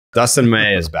Dustin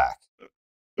May is back.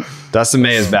 Dustin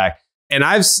May is back. And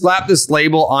I've slapped this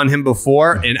label on him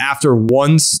before. And after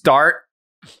one start,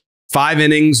 5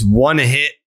 innings, 1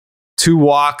 hit, 2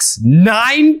 walks,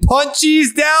 9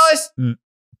 punchies, Dallas.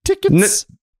 Tickets.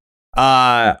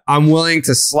 I'm willing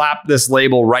to slap this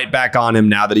label right back on him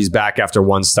now that he's back after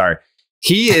 1 start.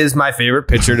 He is my favorite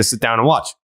pitcher to sit down and watch.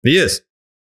 He is.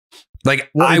 Like,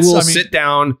 I will sit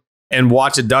down and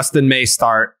watch a Dustin May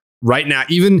start right now,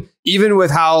 even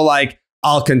with how like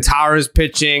Alcantara's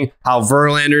pitching, how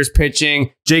Verlander's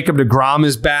pitching, Jacob deGrom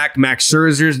is back, Max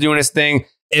Scherzer's doing his thing.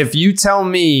 If you tell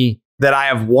me that I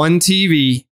have one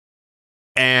TV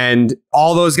and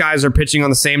all those guys are pitching on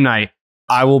the same night,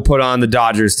 I will put on the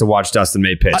Dodgers to watch Dustin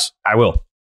May pitch. I will.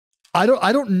 I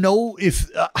don't know if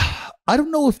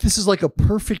this is like a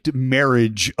perfect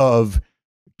marriage of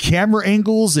camera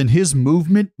angles and his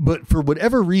movement, but for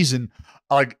whatever reason,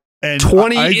 like, and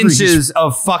 20 inches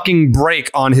of fucking break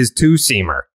on his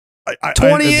 2-seamer.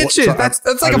 20 inches.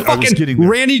 That's like a fucking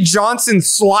Randy Johnson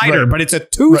slider, but it's a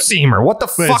 2-seamer. Right. What the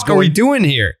fuck are we doing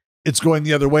here? It's going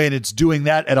the other way, and it's doing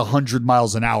that at 100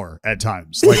 miles an hour at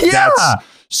times. Like that's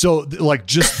so like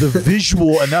just the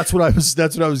visual, and that's what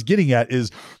I was getting at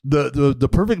is the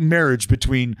perfect marriage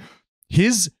between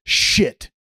his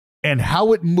shit and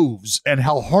how it moves and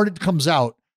how hard it comes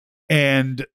out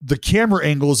and the camera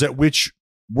angles at which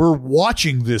we're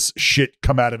watching this shit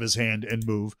come out of his hand and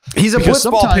move. He's a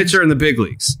blitzball pitcher in the big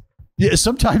leagues. Yeah,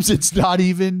 sometimes it's not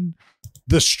even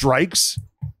the strikes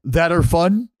that are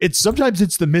fun. Sometimes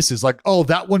it's the misses. Like, oh,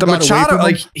 that one got Machado,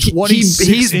 away from him.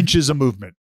 26 inches of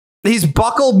movement. He's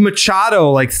buckled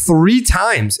Machado like 3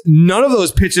 times. None of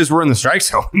those pitches were in the strike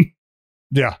zone.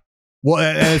 Yeah. Well,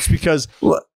 and it's because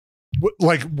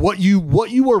like what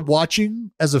you are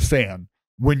watching as a fan,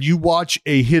 when you watch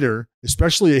a hitter,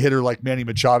 especially a hitter like Manny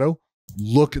Machado,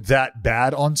 look that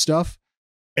bad on stuff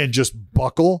and just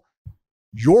buckle,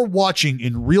 you're watching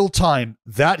in real time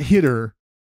that hitter,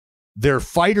 their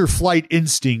fight or flight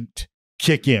instinct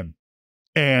kick in.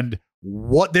 And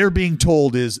what they're being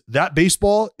told is that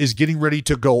baseball is getting ready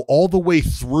to go all the way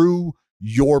through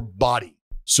your body.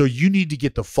 So you need to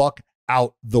get the fuck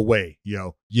out the way,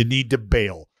 yo. You need to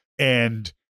bail.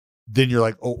 And then you're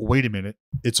like, oh, wait a minute.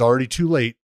 It's already too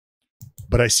late,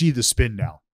 but I see the spin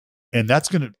now. And that's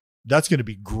going to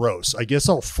be gross. I guess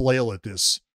I'll flail at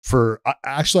this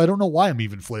actually, I don't know why I'm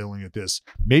even flailing at this.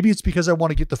 Maybe it's because I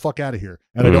want to get the fuck out of here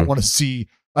and I don't want to see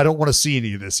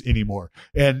any of this anymore.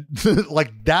 And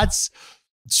like, that's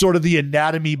sort of the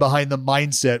anatomy behind the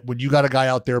mindset when you got a guy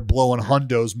out there blowing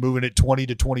hundos, moving it 20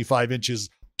 to 25 inches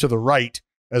to the right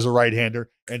as a right-hander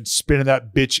and spinning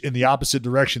that bitch in the opposite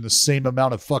direction, the same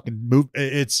amount of fucking move.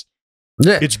 It's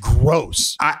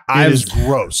gross. It is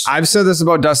gross. I've said this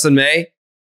about Dustin May.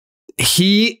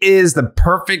 He is the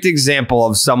perfect example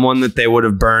of someone that they would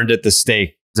have burned at the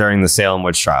stake during the Salem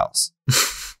witch trials.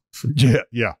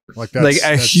 Yeah. Like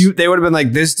that. They would have been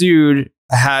like, this dude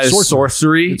has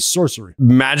sorcery. It's sorcery,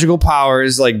 magical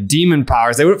powers, like demon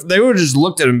powers. They would have just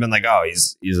looked at him and been like, oh,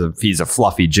 he's a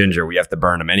fluffy ginger. We have to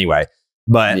burn him anyway.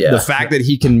 But the fact that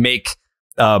he can make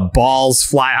balls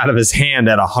fly out of his hand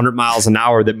at 100 miles an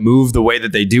hour that move the way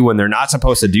that they do when they're not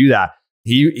supposed to do that,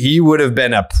 he would have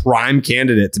been a prime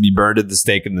candidate to be burned at the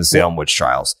stake in the Salem witch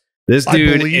trials. This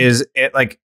dude is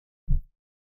like,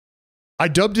 I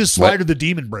dubbed his slider the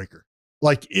Demon Breaker.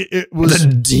 Like it was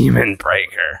the Demon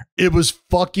Breaker. It was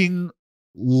fucking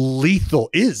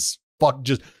lethal. It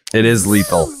is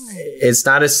lethal. It's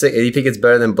not as sick. You think it's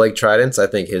better than Blake Trident's? I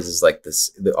think his is like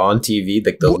this on TV.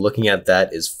 Like looking at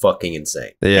that is fucking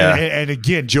insane. Yeah. And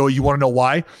again, Joe, you want to know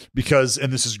why? Because,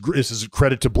 and this is a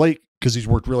credit to Blake because he's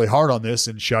worked really hard on this.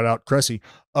 And shout out Cressy.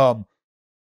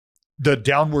 The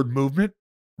downward movement,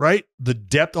 right? The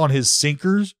depth on his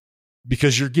sinkers,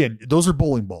 because those are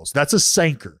bowling balls. That's a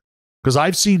sinker. Because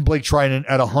I've seen Blake Trident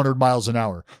at 100 miles an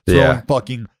hour throwing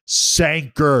fucking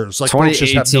sankers. Like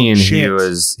 2018,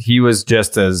 he was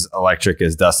just as electric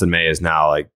as Dustin May is now.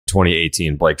 Like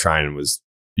 2018, Blake Trident was.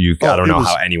 I don't know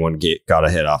how anyone got a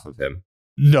hit off of him.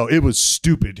 No, it was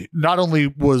stupid. Not only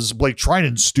was Blake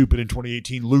Trident stupid in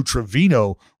 2018, Lou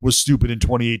Trevino was stupid in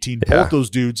 2018. Yeah. Both those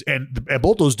dudes and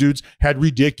both those dudes had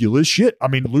ridiculous shit. I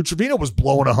mean, Lou Trevino was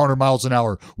blowing 100 miles an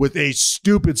hour with a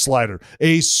stupid slider,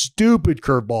 a stupid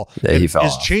curveball. Yeah, he fell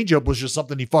his off. Changeup was just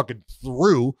something he fucking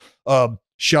threw.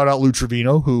 Shout out Lou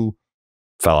Trevino, who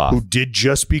fell off, who did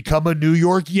just become a New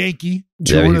York Yankee,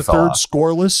 2 1/3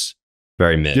 scoreless.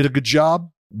 Very mid. Did a good job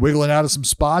wiggling out of some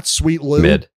spots. Sweet Lou.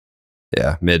 Mid.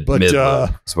 Yeah, mid.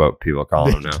 That's what people call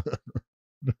him now.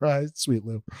 Right, Sweet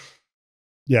Lou.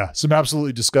 Yeah, some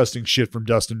absolutely disgusting shit from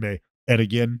Dustin May. And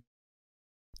again,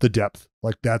 the depth.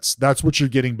 Like that's what you're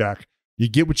getting back. You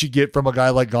get what you get from a guy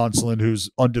like Gonsolin, who's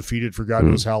undefeated for God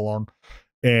knows how long,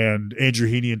 and Andrew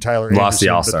Heaney and Tyler Lost Anderson,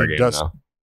 the All Star game.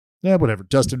 Yeah, whatever.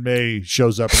 Dustin May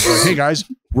shows up and is like, "Hey guys,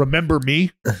 remember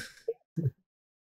me?"